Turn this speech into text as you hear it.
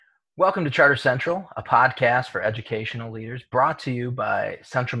Welcome to Charter Central, a podcast for educational leaders brought to you by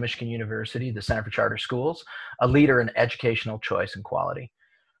Central Michigan University, the Center for Charter Schools, a leader in educational choice and quality.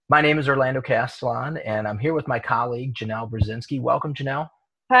 My name is Orlando Castellan, and I'm here with my colleague, Janelle Brzezinski. Welcome, Janelle.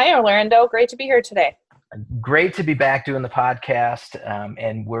 Hi, Orlando. Great to be here today. Great to be back doing the podcast,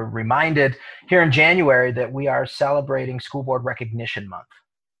 and we're reminded here in January that we are celebrating School Board Recognition Month.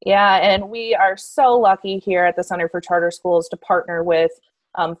 Yeah, and we are so lucky here at the Center for Charter Schools to partner with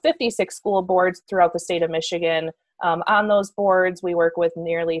 56 school boards throughout the state of Michigan. On those boards, we work with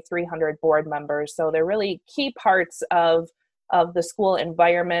nearly 300 board members. So they're really key parts of the school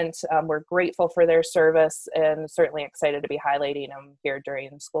environment. We're grateful for their service and certainly excited to be highlighting them here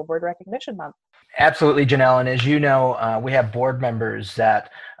during School Board Recognition Month. Absolutely, Janelle. And as you know, we have board members that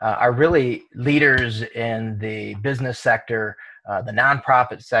are really leaders in the business sector, the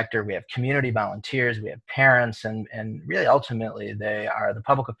nonprofit sector. We have community volunteers, we have parents, and really ultimately they are the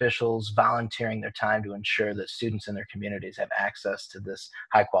public officials volunteering their time to ensure that students in their communities have access to this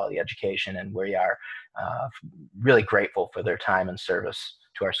high quality education. And we are really grateful for their time and service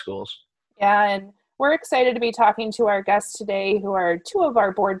to our schools. Yeah, and we're excited to be talking to our guests today, who are two of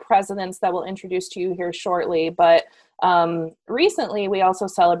our board presidents that we'll introduce to you here shortly. But recently, we also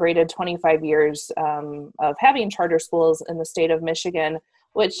celebrated 25 years of having charter schools in the state of Michigan,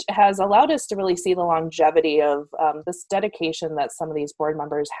 which has allowed us to really see the longevity of this dedication that some of these board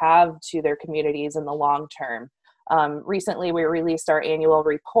members have to their communities in the long term. Recently, we released our annual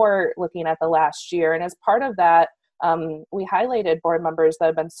report looking at the last year, and as part of that, we highlighted board members that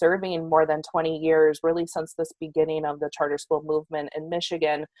have been serving more than 20 years, really since this beginning of the charter school movement in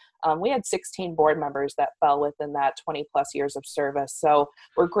Michigan. We had 16 board members that fell within that 20 plus years of service. So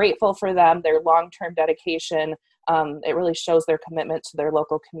we're grateful for them, their long-term dedication. It really shows their commitment to their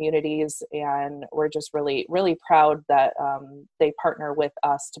local communities. And we're just really, really proud that they partner with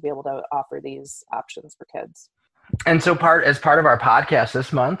us to be able to offer these options for kids. And so as part of our podcast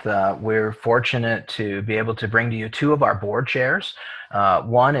this month, we're fortunate to be able to bring to you two of our board chairs.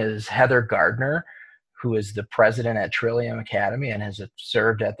 One is Heather Gardner, who is the president at Trillium Academy and has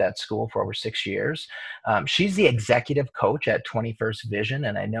served at that school for over 6 years. She's the executive coach at 21st Vision,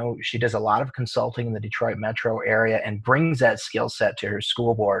 and I know she does a lot of consulting in the Detroit metro area and brings that skill set to her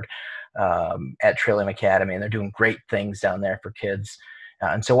school board at Trillium Academy, and they're doing great things down there for kids.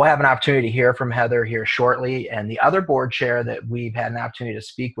 And so we'll have an opportunity to hear from Heather here shortly. And the other board chair that we've had an opportunity to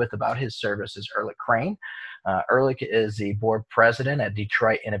speak with about his service is Ehrlich Crane. Ehrlich is the board president at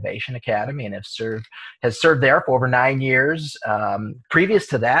Detroit Innovation Academy and has served there for over 9 years. Previous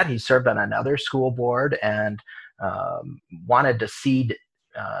to that, he served on another school board and wanted to seed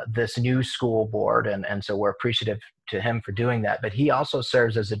this new school board. And so we're appreciative to him for doing that. But he also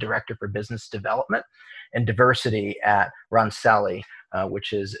serves as a director for business development and diversity at Roncelli,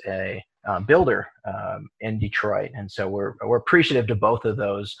 which is a builder in Detroit. And so we're appreciative to both of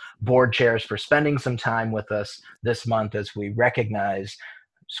those board chairs for spending some time with us this month as we recognize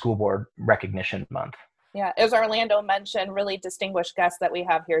School Board Recognition Month. Yeah, as Orlando mentioned, really distinguished guests that we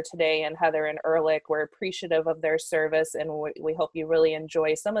have here today, and Heather and Ehrlich. We're appreciative of their service, and we hope you really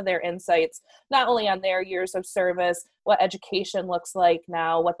enjoy some of their insights, not only on their years of service, what education looks like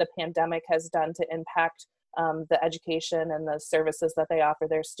now, what the pandemic has done to impact the education and the services that they offer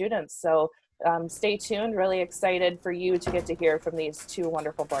their students. So stay tuned, really excited for you to get to hear from these two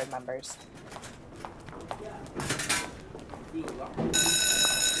wonderful board members.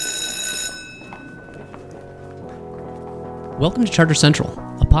 Welcome to Charter Central,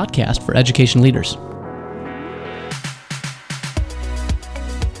 a podcast for education leaders.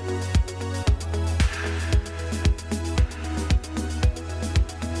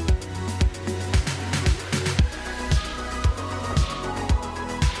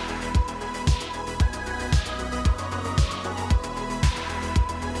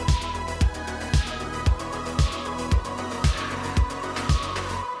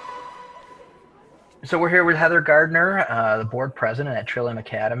 So we're here with Heather Gardner, the board president at Trillium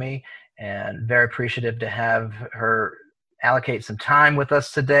Academy, and very appreciative to have her allocate some time with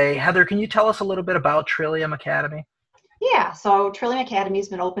us today. Heather, can you tell us a little bit about Trillium Academy? Yeah, so Trillium Academy has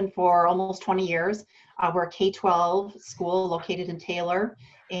been open for almost 20 years. We're a K-12 school located in Taylor,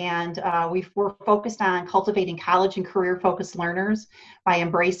 and we're focused on cultivating college and career-focused learners by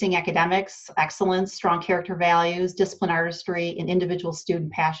embracing academics, excellence, strong character values, discipline artistry, and individual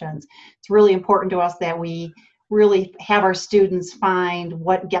student passions. It's really important to us that we really have our students find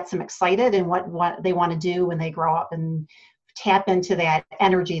what gets them excited and what they want to do when they grow up, and tap into that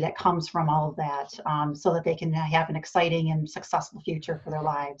energy that comes from all of that, so that they can have an exciting and successful future for their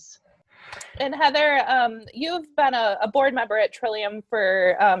lives. And Heather, you've been a board member at Trillium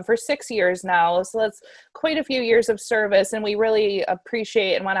for 6 years now, so that's quite a few years of service, and we really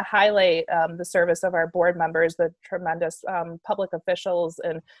appreciate and want to highlight the service of our board members, the tremendous public officials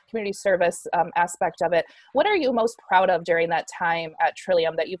and community service aspect of it. What are you most proud of during that time at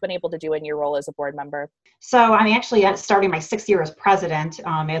Trillium that you've been able to do in your role as a board member? So I'm actually starting my 6th year as president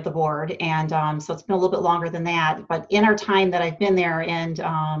at the board, and so it's been a little bit longer than that. But in our time that I've been there and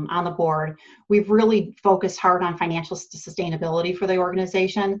on the board, we've really focused hard on financial sustainability for the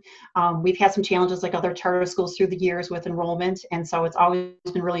organization. We've had some challenges like other charter schools through the years with enrollment, and so it's always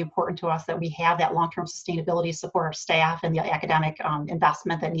been really important to us that we have that long-term sustainability to support our staff and the academic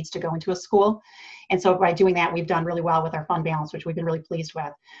investment that needs to go into a school. And so by doing that, we've done really well with our fund balance, which we've been really pleased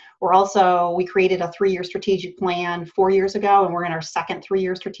with. We created a 3-year strategic plan 4 years ago, and we're in our second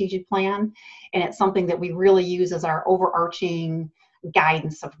 3-year strategic plan. And it's something that we really use as our overarching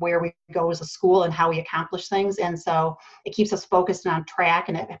guidance of where we go as a school and how we accomplish things. And so it keeps us focused and on track,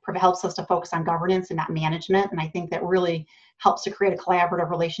 and it helps us to focus on governance and not management. And I think that really helps to create a collaborative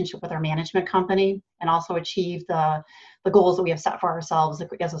relationship with our management company and also achieve the goals that we have set for ourselves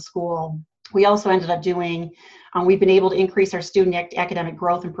as a school. We also ended up we've been able to increase our student academic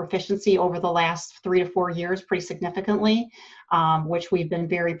growth and proficiency over the last 3 to 4 years pretty significantly, which we've been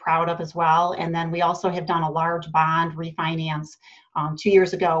very proud of as well. And then we also have done a large bond refinance 2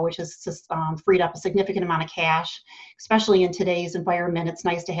 years ago, which has just freed up a significant amount of cash, especially in today's environment. It's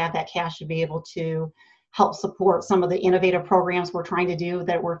nice to have that cash to be able to help support some of the innovative programs we're trying to do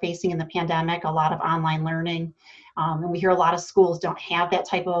that we're facing in the pandemic, a lot of online learning. And we hear a lot of schools don't have that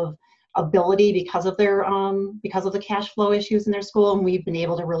type of ability because of the cash flow issues in their school, and we've been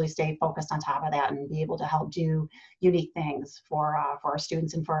able to really stay focused on top of that and be able to help do unique things for our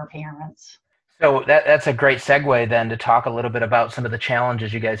students and for our parents. So that's a great segue then to talk a little bit about some of the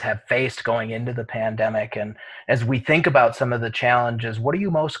challenges you guys have faced going into the pandemic. And as we think about some of the challenges, what are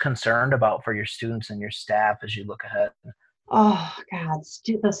you most concerned about for your students and your staff as you look ahead? Oh God,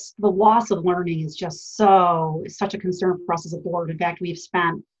 the loss of learning is just such a concern for us as a board. In fact, we've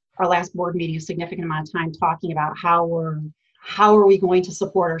spent our last board meeting a significant amount of time talking about how are we going to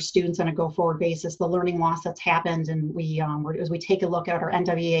support our students on a go-forward basis, the learning loss that's happened. And as we take a look at our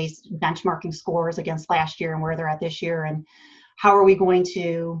NWEA's benchmarking scores against last year and where they're at this year, and how are we going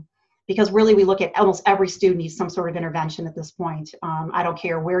to, because really we look at almost every student needs some sort of intervention at this point. I don't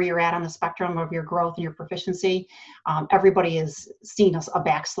care where you're at on the spectrum of your growth and your proficiency. Everybody has seen a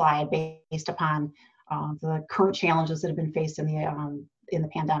backslide based upon the current challenges that have been faced in the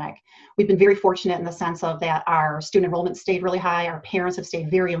pandemic. We've been very fortunate in the sense of that our student enrollment stayed really high. Our parents have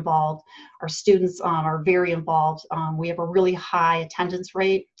stayed very involved. Our students are very involved. We have a really high attendance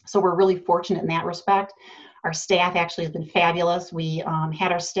rate, so we're really fortunate in that respect. Our staff actually has been fabulous. We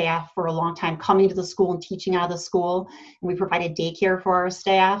had our staff for a long time coming to the school and teaching out of the school, and we provided daycare for our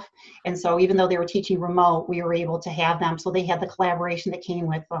staff. And so even though they were teaching remote, we were able to have them. So they had the collaboration that came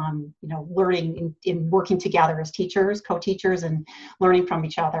with, learning in working together as teachers, co-teachers, and learning from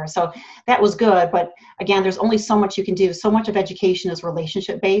each other. So that was good. But again, there's only so much you can do. So much of education is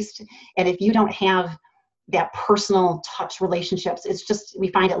relationship-based. And if you don't have that personal touch relationships, we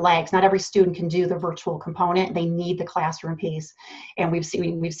find it lags. Not every student can do the virtual component. They need the classroom piece. And we've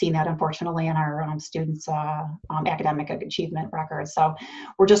seen that unfortunately in our students' academic achievement records. So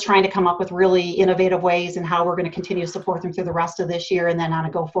we're just trying to come up with really innovative ways and how we're going to continue to support them through the rest of this year, and then on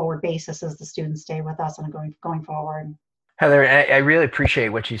a go-forward basis as the students stay with us and going forward. Heather, I really appreciate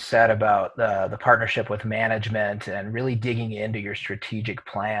what you said about the partnership with management and really digging into your strategic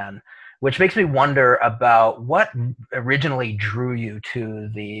plan, which makes me wonder about what originally drew you to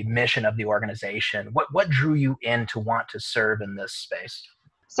the mission of the organization. What drew you in to want to serve in this space?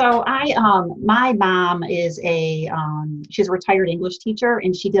 So my mom is she's a retired English teacher,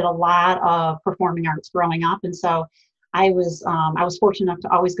 and she did a lot of performing arts growing up. And so I was fortunate enough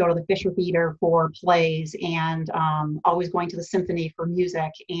to always go to the Fisher Theater for plays and always going to the symphony for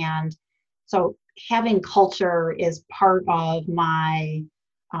music. And so having culture is part of my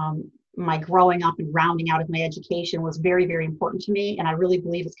growing up and rounding out of my education was very, very important to me. And I really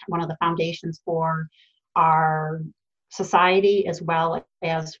believe it's one of the foundations for our society, as well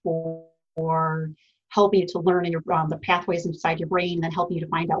as for helping you to learn in the pathways inside your brain, and then helping you to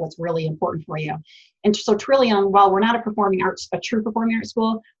find out what's really important for you. And so Trillium, while we're not a true performing arts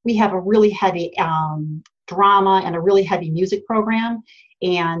school, we have a really heavy drama and a really heavy music program.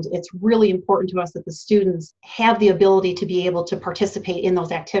 And it's really important to us that the students have the ability to be able to participate in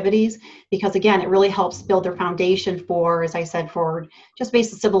those activities, because again, it really helps build their foundation for, as I said, for just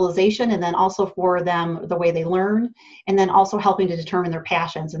basic civilization, and then also for them, the way they learn, and then also helping to determine their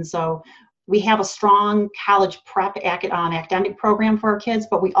passions. And so we have a strong college prep academic program for our kids,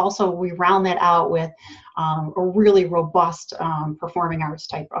 but we round that out with a really robust performing arts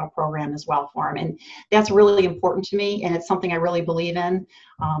type program as well for them. And that's really important to me, and it's something I really believe in.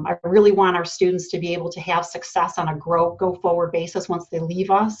 I really want our students to be able to have success on a go forward basis once they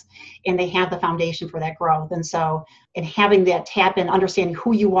leave us, and they have the foundation for that growth. And so, and having that tap in, understanding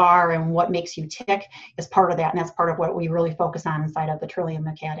who you are and what makes you tick is part of that, and that's part of what we really focus on inside of the Trillium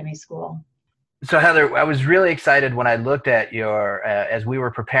Academy School. So Heather, I was really excited when I looked at your, as we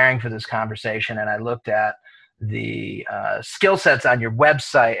were preparing for this conversation, and I looked at the skill sets on your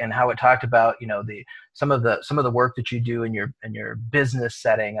website and how it talked about, some of the work that you do in your business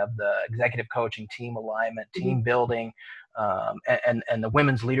setting of the executive coaching, team alignment, team building, and the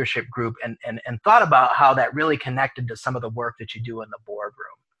women's leadership group, and thought about how that really connected to some of the work that you do in the boardroom.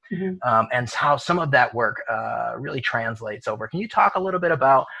 And how some of that work really translates over. Can you talk a little bit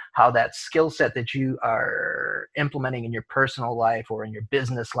about how that skill set that you are implementing in your personal life or in your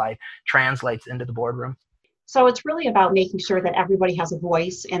business life translates into the boardroom? So it's really about making sure that everybody has a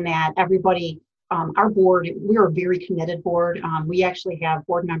voice, and that everybody, our board, we're a very committed board. We actually have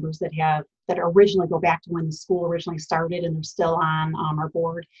board members that originally go back to when the school originally started, and they're still on our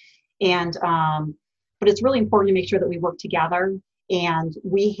board. And but it's really important to make sure that we work together. And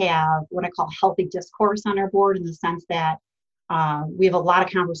we have what I call healthy discourse on our board, in the sense that we have a lot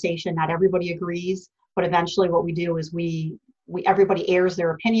of conversation. Not everybody agrees, but eventually what we do is everybody airs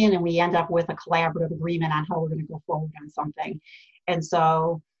their opinion, and we end up with a collaborative agreement on how we're going to go forward on something. And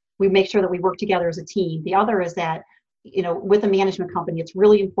so we make sure that we work together as a team. The other is that, with a management company, it's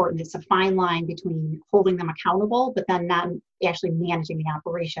really important. It's a fine line between holding them accountable, but then not actually managing the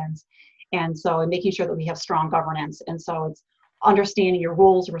operations. And so making sure that we have strong governance. And so it's understanding your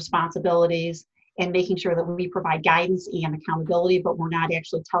roles and responsibilities, and making sure that we provide guidance and accountability, but we're not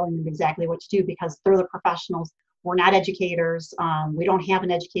actually telling them exactly what to do, because they're the professionals. We're not educators. We don't have an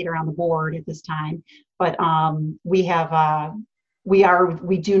educator on the board at this time, but we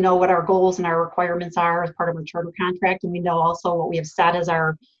do know what our goals and our requirements are as part of our charter contract, and we know also what we have set as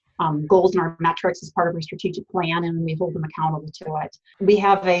our goals and our metrics as part of our strategic plan, and we hold them accountable to it. We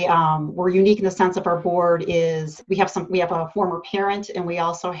have we're unique in the sense of our board is we have a former parent, and we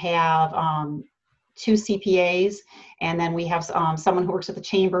also have 2 CPAs, and then we have someone who works at the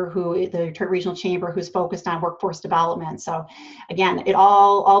chamber, the Detroit Regional Chamber, who's focused on workforce development. So again,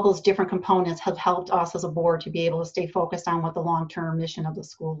 all those different components have helped us as a board to be able to stay focused on what the long-term mission of the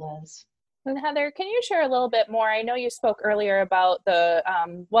school is. And Heather, can you share a little bit more? I know you spoke earlier about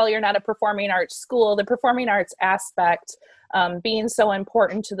while you're not a performing arts school, the performing arts aspect being so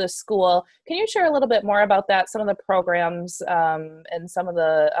important to the school. Can you share a little bit more about that, some of the programs and some of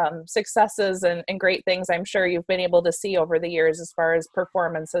the successes and great things I'm sure you've been able to see over the years as far as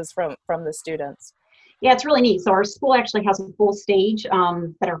performances from the students? Yeah, it's really neat. So our school actually has a full stage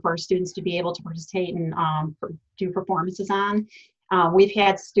that are for our students to be able to participate and do performances on. We've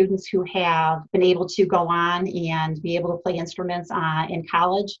had students who have been able to go on and be able to play instruments in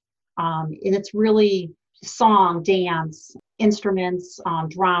college. And it's really song, dance, instruments,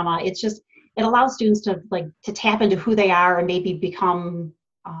 drama. It allows students to tap into who they are and maybe become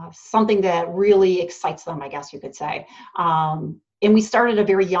something that really excites them, I guess you could say. And we start at a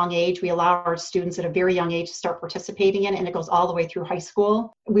very young age. We allow our students at a very young age to start participating in it, and it goes all the way through high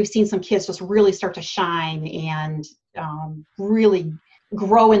school. We've seen some kids just really start to shine and really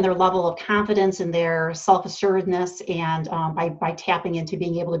grow in their level of confidence and their self-assuredness, and by tapping into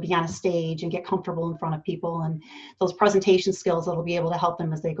being able to be on a stage and get comfortable in front of people, and those presentation skills that will be able to help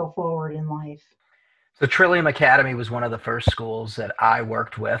them as they go forward in life. So Trillium Academy was one of the first schools that I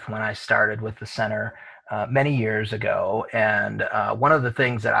worked with when I started with the center many years ago. And one of the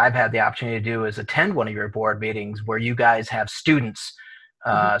things that I've had the opportunity to do is attend one of your board meetings where you guys have students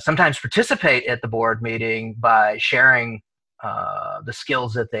sometimes participate at the board meeting by sharing the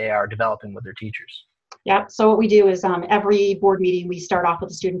skills that they are developing with their teachers. Yeah, so what we do is every board meeting we start off with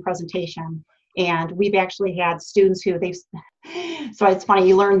a student presentation. And we've actually had students who so it's funny,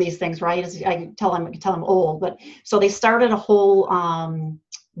 you learn these things, right? As I tell them old, but so they started a whole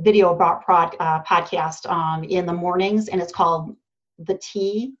video about podcast in the mornings, and it's called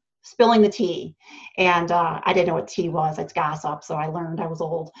Spilling the Tea. And I didn't know what tea was. It's gossip. So I learned I was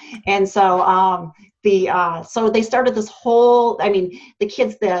old. And so So they started this whole, I mean, the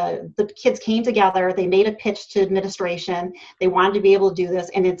kids came together, they made a pitch to administration, they wanted to be able to do this,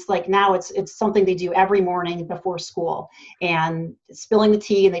 and it's like now it's something they do every morning before school, and spilling the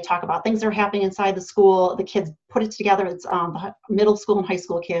tea, and they talk about things that are happening inside the school. The kids put it together. It's the middle school and high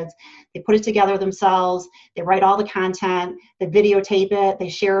school kids. They put it together themselves, they write all the content, they videotape it, they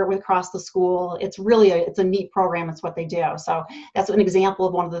share it across the school. It's really it's a neat program. It's what they do. So that's an example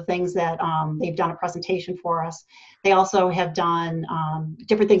of one of the things that they've done a presentation for us. They also have done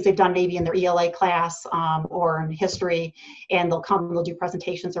different things they've done maybe in their ELA class or in history, and they'll come and they'll do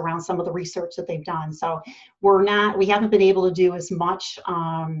presentations around some of the research that they've done. So we haven't been able to do as much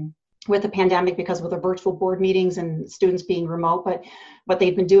with the pandemic because with the virtual board meetings and students being remote, but what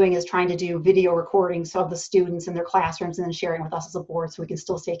they've been doing is trying to do video recordings of the students in their classrooms and then sharing with us as a board so we can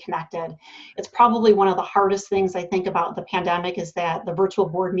still stay connected. It's probably one of the hardest things I think about the pandemic is that the virtual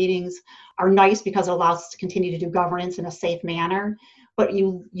board meetings are nice because it allows us to continue to do governance in a safe manner, but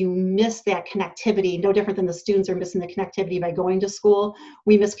you miss that connectivity, no different than the students are missing the connectivity by going to school.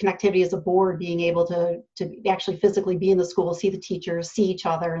 We miss connectivity as a board, being able to actually physically be in the school, see the teachers, see each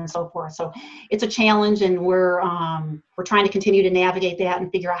other, and so forth. So it's a challenge, and we're trying to continue to navigate that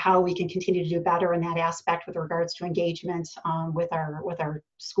and figure out how we can continue to do better in that aspect with regards to engagement with our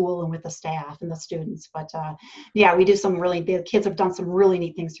school and with the staff and the students. But yeah, we do the kids have done some really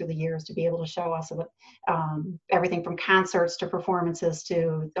neat things through the years to be able to show us everything from concerts to performances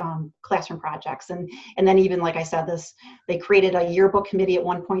to classroom projects. And then even, like I said, they created a yearbook committee at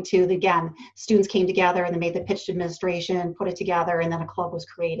one point too. Again, students came together and they made the pitch to administration, put it together, and then a club was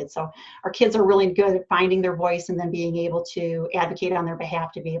created. So our kids are really good at finding their voice and then being able to advocate on their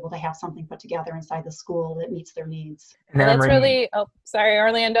behalf to be able to have something put together inside the school that meets their needs. That's really, sorry,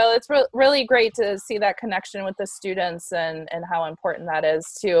 Orlando, it's really great to see that connection with the students and how important that is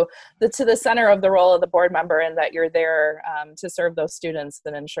to the center of the role of the board member, and that you're there to serve those students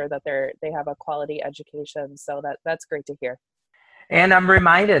and ensure that they have a quality education. So that's great to hear. And I'm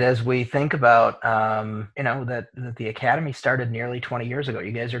reminded as we think about, that the Academy started nearly 20 years ago.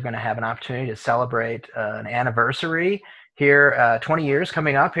 You guys are going to have an opportunity to celebrate an anniversary here, 20 years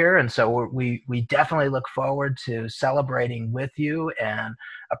coming up here. And so we definitely look forward to celebrating with you and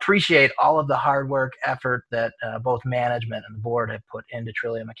appreciate all of the hard work, effort that both management and the board have put into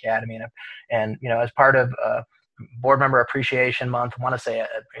Trillium Academy. And as part of Board Member Appreciation Month, I want to say a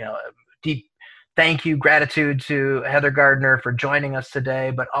deep thank you, gratitude to Heather Gardner for joining us today,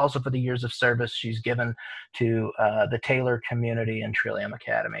 but also for the years of service she's given to the Taylor community and Trillium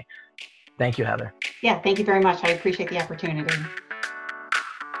Academy. Thank you, Heather. Yeah, thank you very much. I appreciate the opportunity.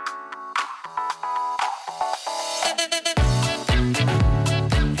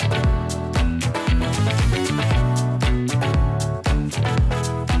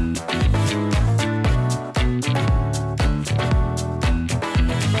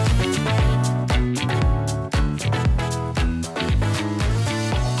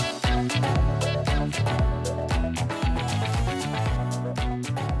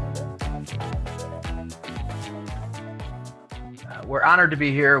 We're honored to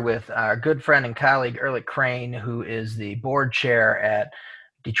be here with our good friend and colleague, Ehrlich Crane, who is the board chair at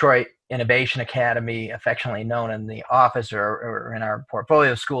Detroit Innovation Academy, affectionately known in the office or in our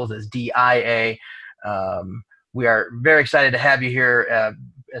portfolio schools as DIA. We are very excited to have you here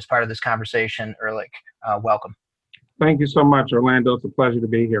as part of this conversation. Ehrlich, welcome. Thank you so much, Orlando. It's a pleasure to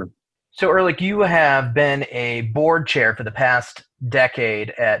be here. So Ehrlich, you have been a board chair for the past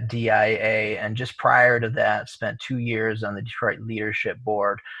decade at DIA, and just prior to that, spent 2 years on the Detroit Leadership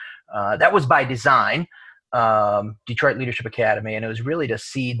Board. That was by design, Detroit Leadership Academy, and it was really to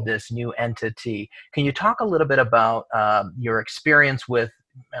seed this new entity. Can you talk a little bit about your experience with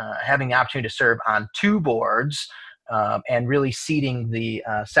having the opportunity to serve on 2 boards and really seeding the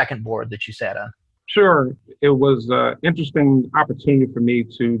second board that you sat on? Sure. It was an interesting opportunity for me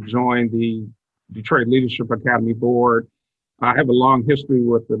to join the Detroit Leadership Academy board. I have a long history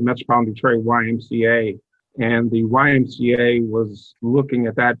with the Metropolitan Detroit YMCA, and the YMCA was looking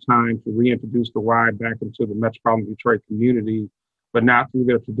at that time to reintroduce the Y back into the Metropolitan Detroit community, but not through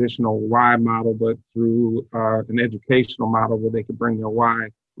their traditional Y model, but through an educational model where they could bring their Y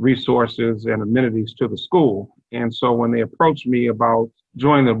resources and amenities to the school. And so when they approached me about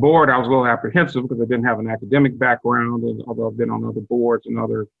joining the board, I was a little apprehensive because I didn't have an academic background, and although I've been on other boards and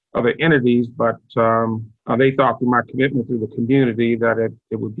other entities, but they thought through my commitment to the community that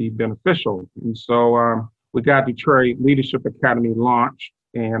it would be beneficial. And so we got Detroit Leadership Academy launched,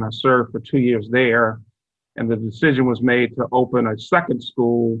 and I served for 2 years there. And the decision was made to open a second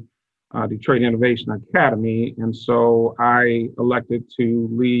school, Detroit Innovation Academy. And so I elected to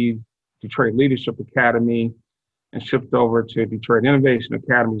leave Detroit Leadership Academy and shift over to Detroit Innovation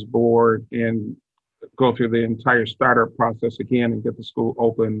Academy's board and go through the entire startup process again and get the school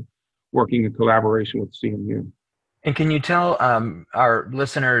open, working in collaboration with CMU. And can you tell our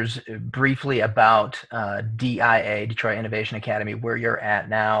listeners briefly about DIA, Detroit Innovation Academy, where you're at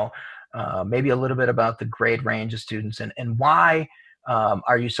now, maybe a little bit about the grade range of students and why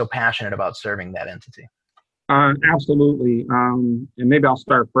are you so passionate about serving that entity? Absolutely. And maybe I'll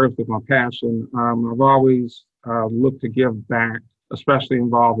start first with my passion. I've always looked to give back, especially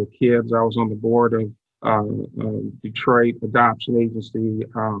involved with kids. I was on the board of Detroit Adoption Agency,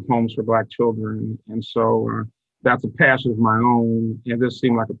 Homes for Black Children. And so that's a passion of my own. And this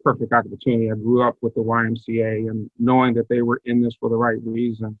seemed like a perfect opportunity. I grew up with the YMCA, and knowing that they were in this for the right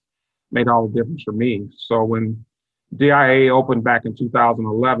reason made all the difference for me. So when DIA opened back in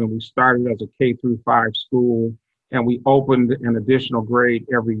 2011, we started as a K-5 school, and we opened an additional grade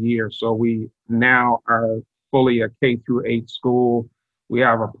every year. So we now are fully a K-8 school. We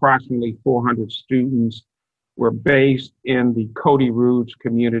have approximately 400 students. We're based in the Cody Rouge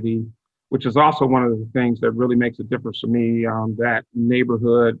community, which is also one of the things that really makes a difference for me. That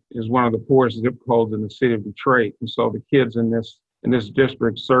neighborhood is one of the poorest zip codes in the city of Detroit. And so the kids in this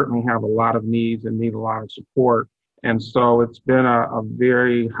district certainly have a lot of needs and need a lot of support. And so it's been a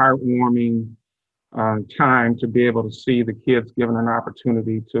very heartwarming time to be able to see the kids given an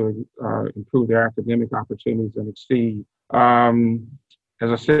opportunity to improve their academic opportunities and exceed. As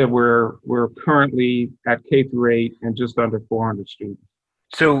I said, we're currently at K-8 and just under 400 students.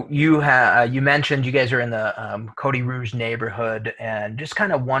 So you mentioned you guys are in the Cody Rouge neighborhood, and just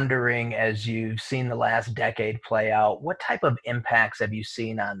kind of wondering, as you've seen the last decade play out, what type of impacts have you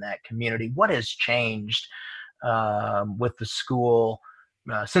seen on that community? What has changed with the school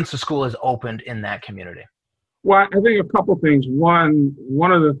since the school has opened in that community? Well, I think a couple things.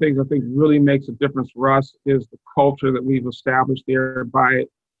 One of the things I think really makes a difference for us is the culture that we've established there by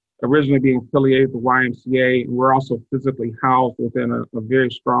originally being affiliated with the YMCA. And we're also physically housed within a very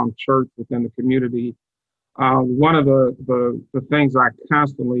strong church within the community. One of the things I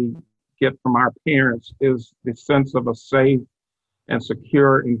constantly get from our parents is the sense of a safe and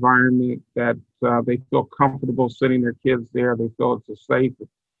secure environment, that they feel comfortable sending their kids there. They feel it's a safe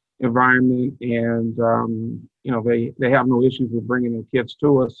environment, and they have no issues with bringing their kids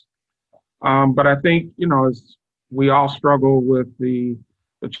to us. But I think, as we all struggle with the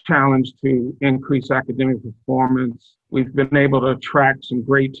challenge to increase academic performance, we've been able to attract some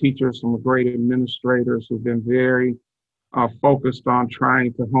great teachers, some great administrators who've been very focused on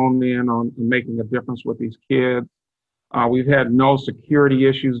trying to hone in on making a difference with these kids. We've had no security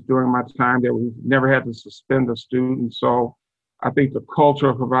issues during my time there. We've never had to suspend a student. So I think the culture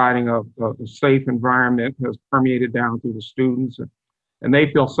of providing a safe environment has permeated down through the students, and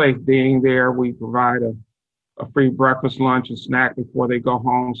they feel safe being there. We provide a free breakfast, lunch, and snack before they go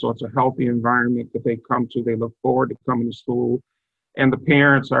home. So it's a healthy environment that they come to. They look forward to coming to school, and the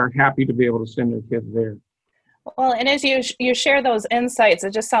parents are happy to be able to send their kids there. Well, and as you share those insights,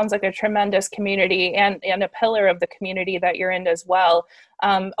 it just sounds like a tremendous community and a pillar of the community that you're in as well.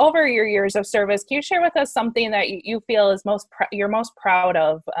 Over your years of service, can you share with us something that you feel is you're most proud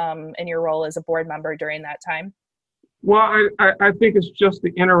of in your role as a board member during that time? Well, I think it's just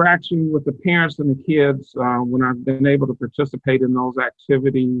the interaction with the parents and the kids when I've been able to participate in those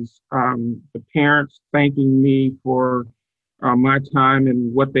activities. The parents thanking me for my time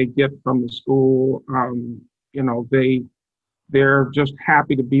and what they get from the school. They're just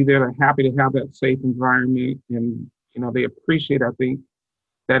happy to be there. They're happy to have that safe environment, and they appreciate, I think,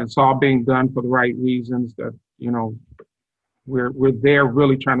 that it's all being done for the right reasons. That we're there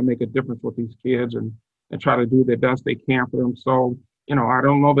really trying to make a difference with these kids and try to do the best they can for them. So I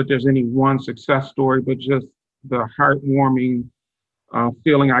don't know that there's any one success story, but just the heartwarming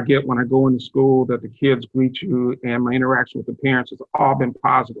feeling I get when I go into school, that the kids greet you, and my interaction with the parents has all been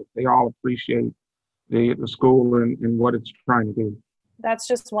positive. They all appreciate the school and what it's trying to do. That's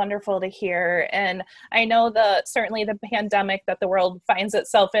just wonderful to hear. And I know certainly the pandemic that the world finds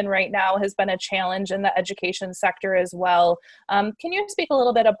itself in right now has been a challenge in the education sector as well. Can you speak a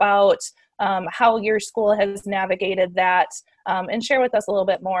little bit about how your school has navigated that, and share with us a little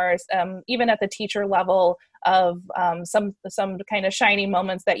bit more, even at the teacher level, of some kind of shining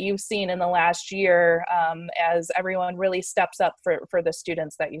moments that you've seen in the last year as everyone really steps up for the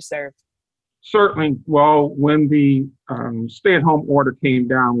students that you serve? Certainly. Well, when the stay-at-home order came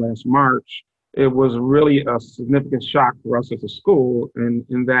down last March, it was really a significant shock for us as a school, in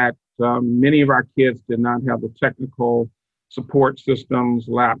that many of our kids did not have the technical support systems,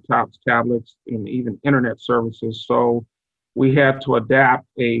 laptops, tablets, and even internet services. So we had to adapt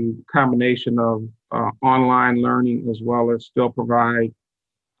a combination of online learning as well as still provide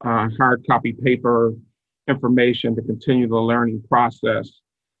hard copy paper information to continue the learning process.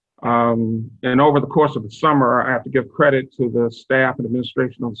 And over the course of the summer, I have to give credit to the staff and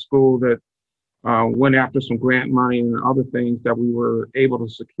administration of the school that went after some grant money and other things that we were able to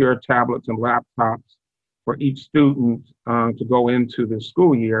secure tablets and laptops for each student to go into the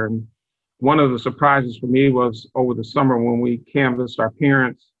school year. And one of the surprises for me was over the summer when we canvassed our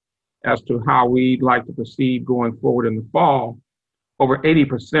parents as to how we'd like to proceed going forward in the fall, over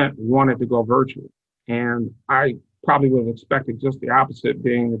 80% wanted to go virtual. And I probably would have expected just the opposite,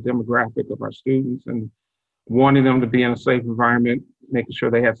 being the demographic of our students and wanting them to be in a safe environment, making sure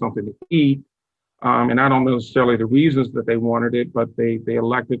they had something to eat. And I don't know necessarily the reasons that they wanted it, but they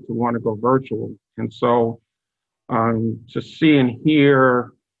elected to want to go virtual. And so to see and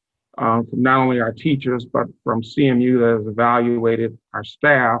hear from not only our teachers, but from CMU that has evaluated our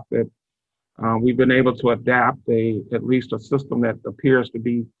staff, that we've been able to adapt at least a system that appears to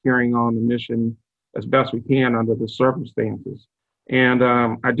be carrying on the mission as best we can under the circumstances. And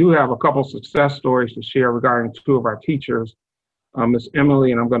I do have a couple success stories to share regarding two of our teachers, Miss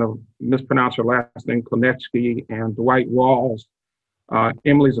Emily, and I'm going to mispronounce her last name, Konechki, and Dwight Walls.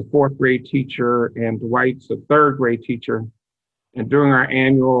 Emily's a fourth grade teacher and Dwight's a third grade teacher. And during our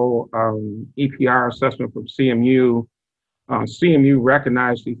annual EPR assessment from CMU, CMU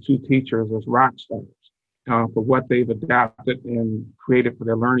recognized these two teachers as rock stars for what they've adapted and created for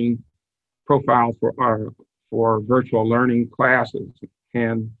their learning profiles for virtual learning classes.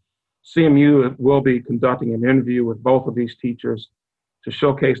 And CMU will be conducting an interview with both of these teachers to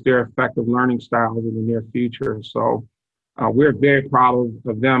showcase their effective learning styles in the near future. So we're very proud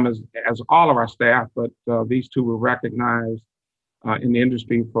of them as all of our staff, but these two were recognized in the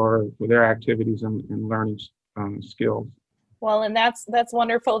industry for their activities and learning skills. Well, and that's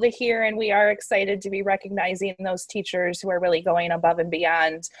wonderful to hear, and we are excited to be recognizing those teachers who are really going above and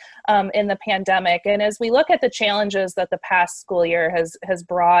beyond in the pandemic. And as we look at the challenges that the past school year has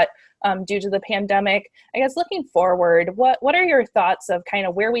brought due to the pandemic, I guess looking forward, what are your thoughts of kind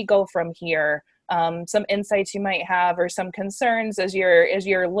of where we go from here? Some insights you might have, or some concerns as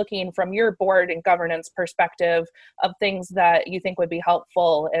you're looking from your board and governance perspective of things that you think would be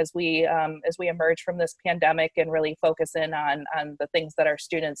helpful as we emerge from this pandemic and really focus in on the things that our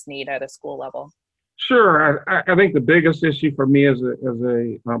students need at a school level. Sure, I think the biggest issue for me as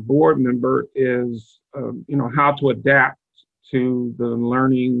a board member is how to adapt to the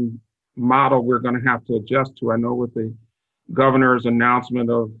learning model we're going to have to adjust to. I know with the governor's announcement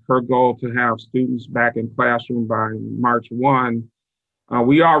of her goal to have students back in classroom by March 1,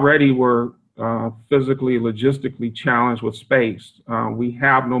 we already were physically, logistically challenged with space. We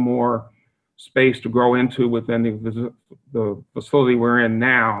have no more space to grow into within the facility we're in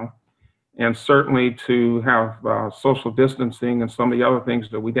now. And certainly to have social distancing and some of the other things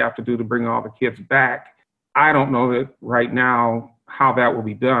that we'd have to do to bring all the kids back. I don't know that right now how that will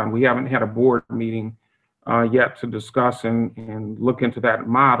be done. We haven't had a board meeting yet to discuss and look into that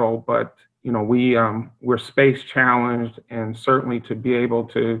model, but we're space challenged, and certainly to be able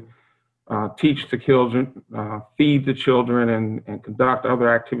to teach the children, feed the children, and conduct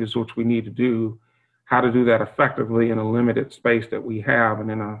other activities which we need to do, how to do that effectively in a limited space that we have and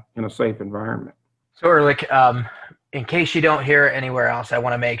in a safe environment. So Erlich, in case you don't hear it anywhere else, I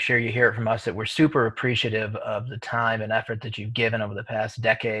want to make sure you hear it from us that we're super appreciative of the time and effort that you've given over the past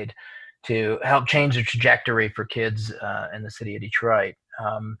decade to help change the trajectory for kids in the city of Detroit.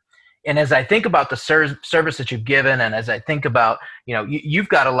 And as I think about the service that you've given, and as I think about, you've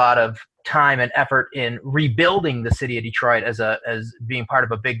got a lot of time and effort in rebuilding the city of Detroit as being part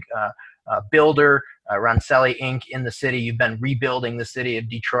of a big builder, Roncelli Inc. in the city. You've been rebuilding the city of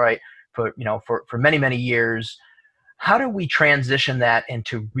Detroit for many, many years. How do we transition that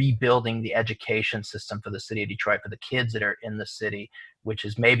into rebuilding the education system for the city of Detroit, for the kids that are in the city, which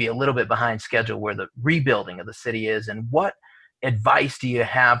is maybe a little bit behind schedule where the rebuilding of the city is? And what advice do you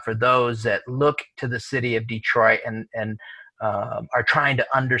have for those that look to the city of Detroit and are trying to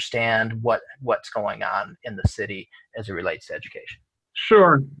understand what's going on in the city as it relates to education?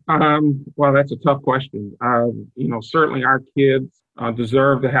 Sure. Well, that's a tough question. Certainly our kids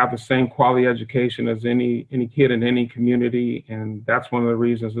deserve to have the same quality education as any kid in any community. And that's one of the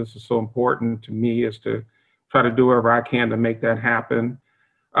reasons this is so important to me, is to try to do whatever I can to make that happen.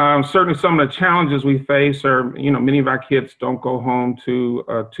 Certainly some of the challenges we face are, many of our kids don't go home to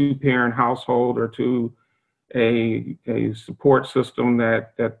a two-parent household or to a support system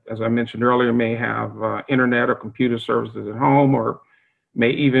that, as I mentioned earlier, may have internet or computer services at home, or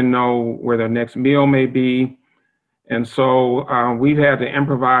may even know where their next meal may be. And so we've had to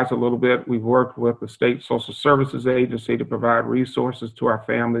improvise a little bit. We've worked with the State Social Services Agency to provide resources to our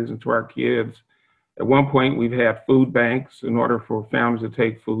families and to our kids. At one point, we've had food banks in order for families to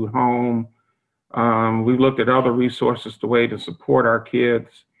take food home. We've looked at other resources, the way to support our kids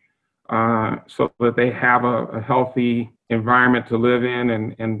so that they have a healthy environment to live in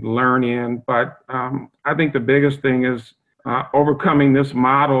and learn in. But I think the biggest thing is overcoming this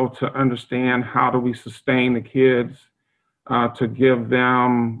model to understand how do we sustain the kids to give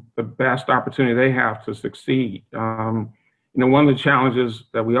them the best opportunity they have to succeed. One of the challenges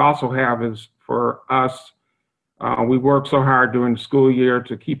that we also have is for us, we work so hard during the school year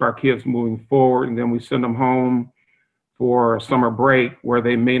to keep our kids moving forward, and then we send them home for a summer break where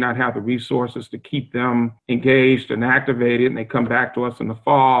they may not have the resources to keep them engaged and activated, and they come back to us in the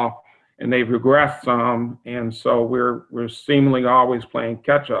fall and they've regressed some. And so we're seemingly always playing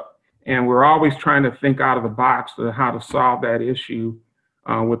catch up, and we're always trying to think out of the box to how to solve that issue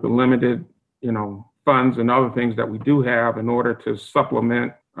with the limited, funds and other things that we do have in order to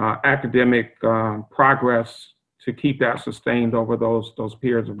supplement academic progress to keep that sustained over those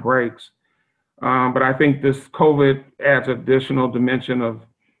periods of breaks. But I think this COVID adds additional dimension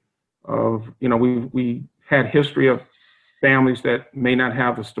of we had history of families that may not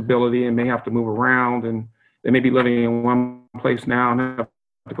have the stability and may have to move around, and they may be living in one place now and have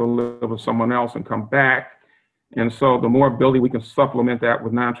to go live with someone else and come back. And so the more ability we can supplement that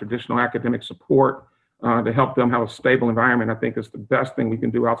with non-traditional academic support to help them have a stable environment, I think is the best thing we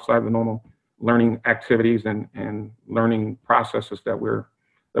can do outside the normal learning activities and learning processes that we're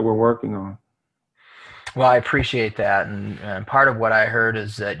working on. Well, I appreciate that. And part of what I heard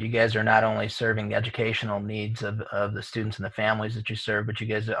is that you guys are not only serving the educational needs of the students and the families that you serve, but you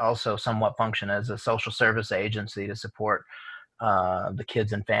guys also somewhat function as a social service agency to support the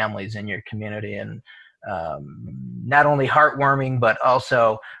kids and families in your community. And not only heartwarming, but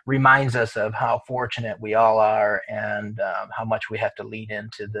also reminds us of how fortunate we all are and how much we have to lead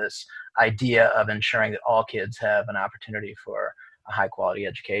into this idea of ensuring that all kids have an opportunity for a high quality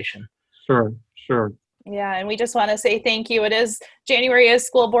education. Sure. Yeah, and we just want to say thank you. January is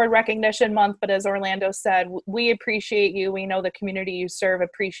School Board Recognition Month, but as Orlando said, we appreciate you. We know the community you serve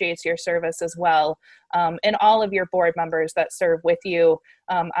appreciates your service as well, and all of your board members that serve with you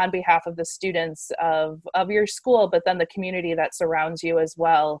on behalf of the students of your school, but then the community that surrounds you as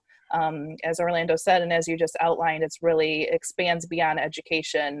well. As Orlando said, and as you just outlined, it's really expands beyond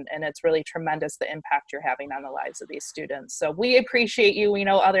education, and it's really tremendous the impact you're having on the lives of these students. So we appreciate you. We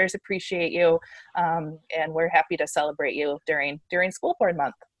know others appreciate you, and we're happy to celebrate you during School Board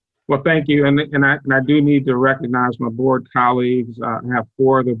Month. Well, thank you. And I do need to recognize my board colleagues. I have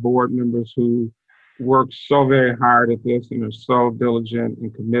 4 of the board members who work so very hard at this and are so diligent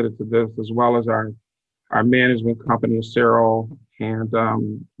and committed to this, as well as our management company, Acero, and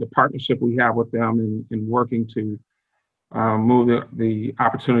the partnership we have with them in working to move the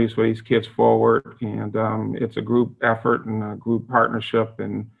opportunities for these kids forward. And it's a group effort and a group partnership,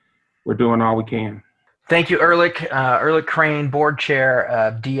 and we're doing all we can. Thank you, Ehrlich Crane, Board Chair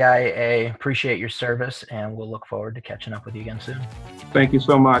of DIA. Appreciate your service, and we'll look forward to catching up with you again soon. Thank you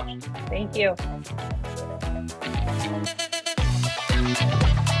so much. Thank you.